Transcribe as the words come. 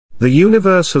The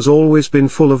universe has always been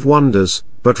full of wonders,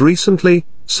 but recently,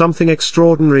 something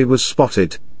extraordinary was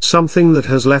spotted, something that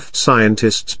has left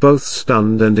scientists both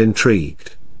stunned and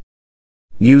intrigued.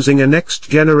 Using a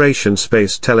next-generation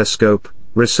space telescope,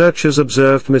 researchers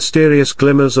observed mysterious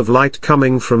glimmers of light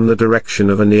coming from the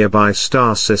direction of a nearby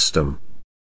star system.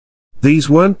 These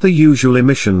weren't the usual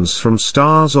emissions from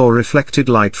stars or reflected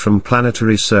light from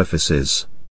planetary surfaces.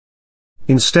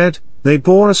 Instead, they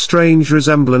bore a strange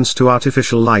resemblance to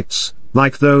artificial lights,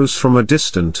 like those from a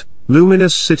distant,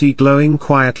 luminous city glowing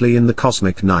quietly in the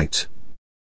cosmic night.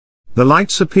 The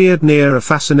lights appeared near a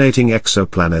fascinating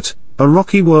exoplanet, a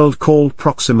rocky world called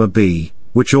Proxima b,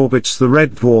 which orbits the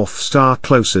red dwarf star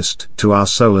closest to our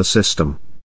solar system.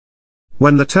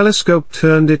 When the telescope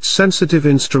turned its sensitive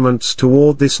instruments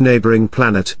toward this neighboring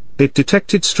planet, it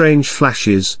detected strange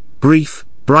flashes, brief,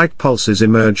 bright pulses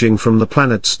emerging from the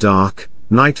planet's dark,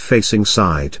 night-facing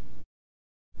side.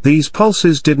 These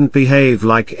pulses didn't behave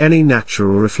like any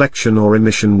natural reflection or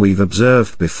emission we've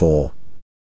observed before.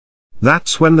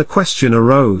 That's when the question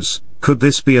arose, could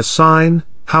this be a sign,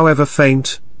 however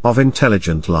faint, of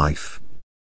intelligent life?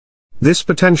 This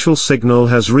potential signal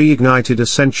has reignited a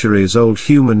centuries-old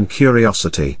human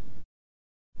curiosity.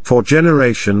 For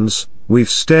generations, we've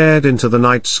stared into the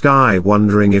night sky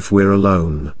wondering if we're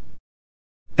alone.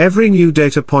 Every new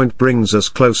data point brings us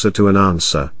closer to an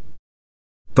answer.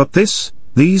 But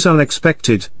these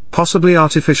unexpected, possibly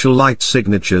artificial light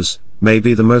signatures, may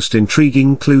be the most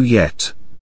intriguing clue yet.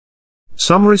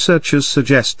 Some researchers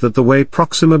suggest that the way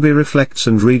Proxima b reflects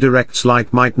and redirects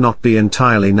light might not be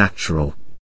entirely natural.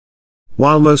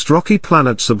 While most rocky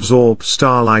planets absorb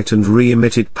starlight and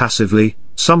re-emit it passively,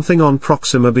 something on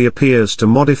Proxima b appears to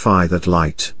modify that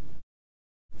light.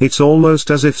 It's almost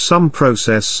as if some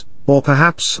process, or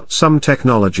perhaps some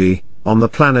technology, on the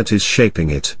planet is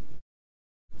shaping it.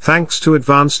 Thanks to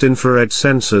advanced infrared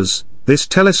sensors, this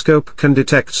telescope can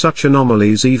detect such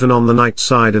anomalies even on the night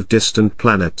side of distant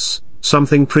planets,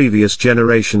 something previous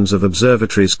generations of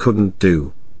observatories couldn't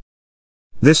do.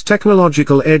 This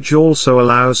technological edge also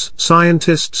allows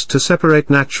scientists to separate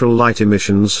natural light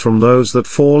emissions from those that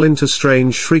fall into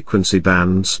strange frequency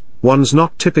bands, ones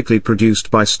not typically produced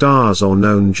by stars or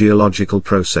known geological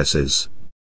processes.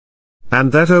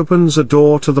 And that opens a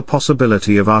door to the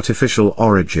possibility of artificial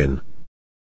origin.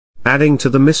 Adding to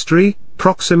the mystery,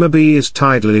 Proxima b is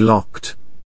tidally locked.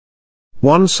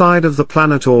 One side of the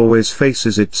planet always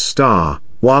faces its star,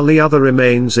 while the other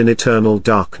remains in eternal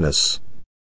darkness.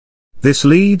 This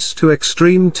leads to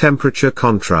extreme temperature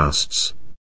contrasts.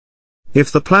 If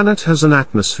the planet has an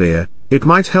atmosphere, it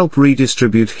might help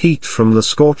redistribute heat from the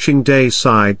scorching day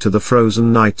side to the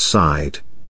frozen night side.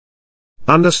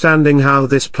 Understanding how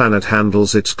this planet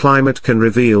handles its climate can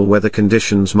reveal whether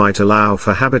conditions might allow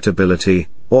for habitability,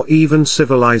 or even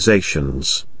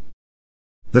civilizations.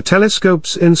 The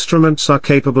telescope's instruments are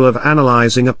capable of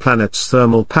analyzing a planet's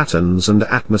thermal patterns and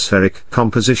atmospheric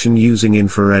composition using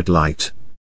infrared light.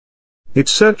 It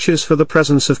searches for the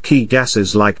presence of key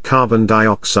gases like carbon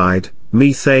dioxide,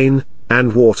 methane,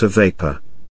 and water vapor.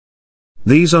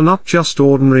 These are not just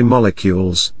ordinary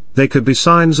molecules, they could be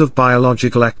signs of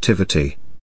biological activity.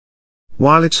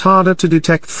 While it's harder to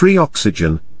detect free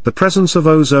oxygen, the presence of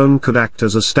ozone could act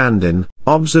as a stand-in.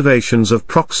 Observations of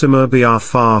Proxima b are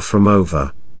far from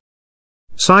over.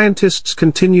 Scientists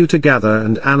continue to gather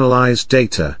and analyze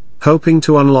data, hoping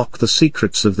to unlock the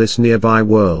secrets of this nearby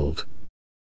world.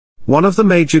 One of the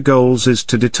major goals is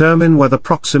to determine whether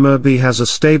Proxima b has a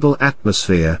stable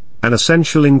atmosphere, an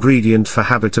essential ingredient for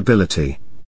habitability.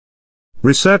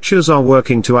 Researchers are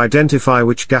working to identify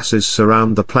which gases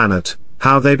surround the planet,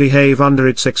 how they behave under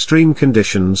its extreme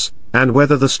conditions, and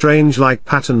whether the strange light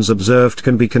patterns observed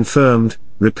can be confirmed,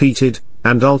 repeated,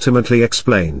 and ultimately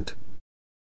explained.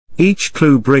 Each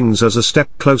clue brings us a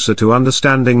step closer to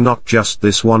understanding not just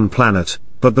this one planet,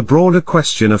 but the broader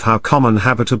question of how common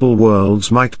habitable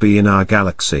worlds might be in our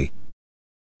galaxy.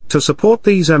 To support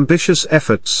these ambitious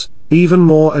efforts, even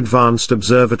more advanced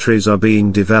observatories are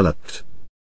being developed.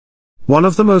 One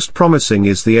of the most promising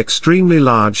is the Extremely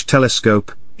Large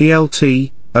Telescope,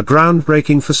 ELT, a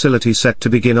groundbreaking facility set to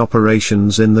begin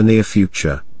operations in the near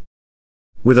future.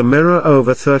 With a mirror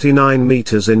over 39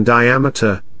 meters in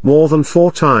diameter, more than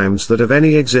 4 times that of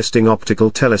any existing optical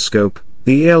telescope,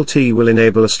 the ELT will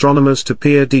enable astronomers to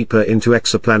peer deeper into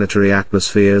exoplanetary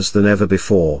atmospheres than ever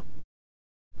before.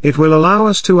 It will allow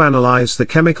us to analyze the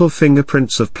chemical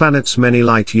fingerprints of planets many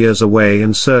light years away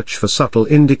and search for subtle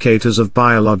indicators of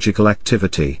biological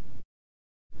activity.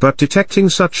 But detecting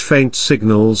such faint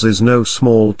signals is no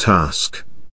small task.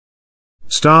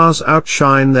 Stars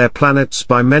outshine their planets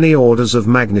by many orders of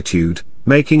magnitude,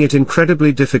 making it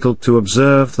incredibly difficult to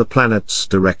observe the planets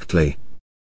directly.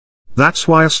 That's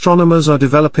why astronomers are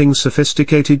developing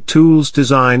sophisticated tools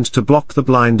designed to block the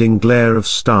blinding glare of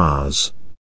stars.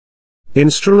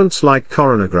 Instruments like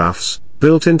coronagraphs,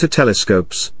 built into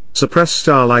telescopes, suppress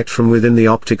starlight from within the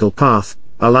optical path,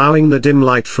 allowing the dim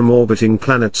light from orbiting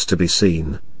planets to be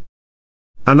seen.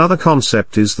 Another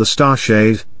concept is the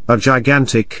starshade, a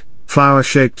gigantic,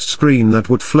 flower-shaped screen that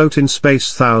would float in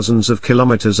space thousands of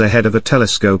kilometers ahead of a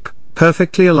telescope,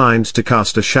 perfectly aligned to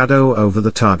cast a shadow over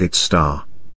the target star.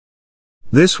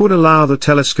 This would allow the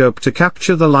telescope to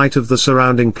capture the light of the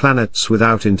surrounding planets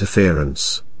without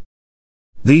interference.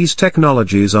 These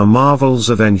technologies are marvels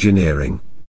of engineering.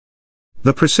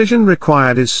 The precision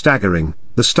required is staggering.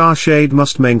 The starshade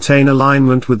must maintain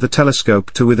alignment with the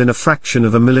telescope to within a fraction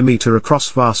of a millimeter across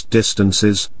vast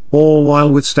distances, all while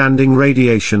withstanding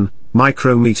radiation,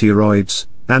 micrometeoroids,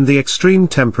 and the extreme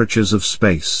temperatures of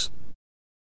space.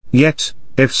 Yet,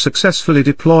 if successfully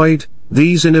deployed,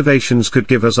 these innovations could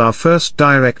give us our first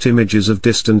direct images of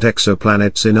distant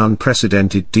exoplanets in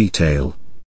unprecedented detail.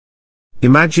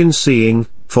 Imagine seeing,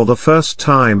 for the first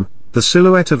time, the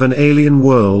silhouette of an alien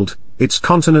world, its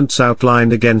continents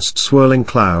outlined against swirling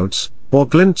clouds, or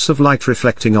glints of light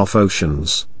reflecting off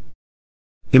oceans.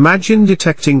 Imagine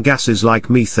detecting gases like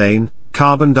methane,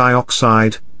 carbon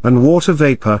dioxide, and water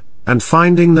vapor, and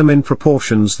finding them in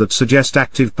proportions that suggest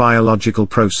active biological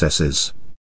processes.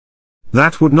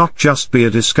 That would not just be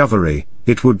a discovery,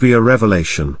 it would be a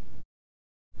revelation.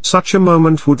 Such a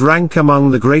moment would rank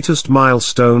among the greatest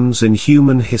milestones in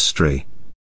human history.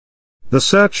 The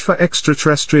search for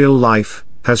extraterrestrial life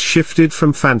has shifted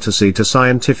from fantasy to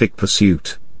scientific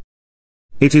pursuit.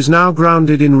 It is now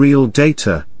grounded in real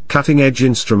data, cutting-edge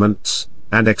instruments,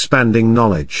 and expanding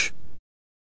knowledge.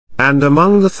 And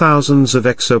among the thousands of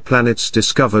exoplanets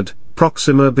discovered,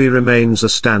 Proxima b remains a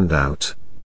standout.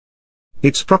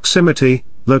 Its proximity,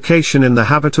 location in the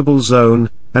habitable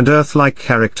zone, and Earth-like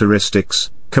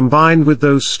characteristics, combined with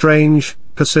those strange,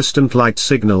 persistent light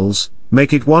signals,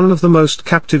 make it one of the most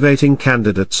captivating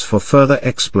candidates for further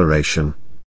exploration.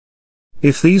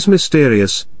 If these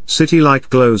mysterious, city-like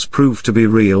glows prove to be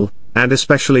real, and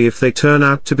especially if they turn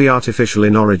out to be artificial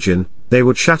in origin, they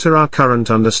would shatter our current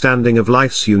understanding of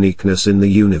life's uniqueness in the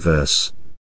universe.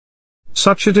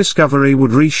 Such a discovery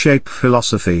would reshape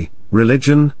philosophy,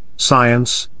 religion,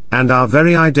 science, and our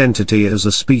very identity as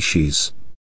a species.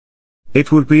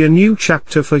 It would be a new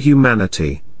chapter for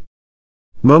humanity.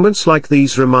 Moments like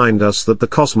these remind us that the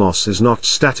cosmos is not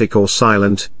static or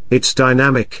silent, it's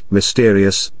dynamic,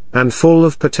 mysterious, and full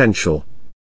of potential.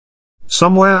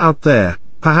 Somewhere out there,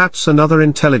 perhaps another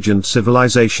intelligent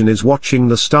civilization is watching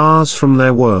the stars from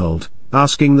their world,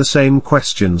 asking the same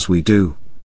questions we do.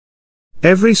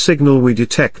 Every signal we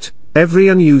detect, every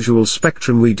unusual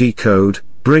spectrum we decode,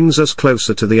 brings us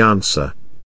closer to the answer.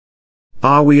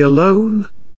 Are we alone?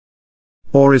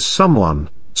 Or is someone,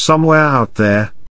 somewhere out there,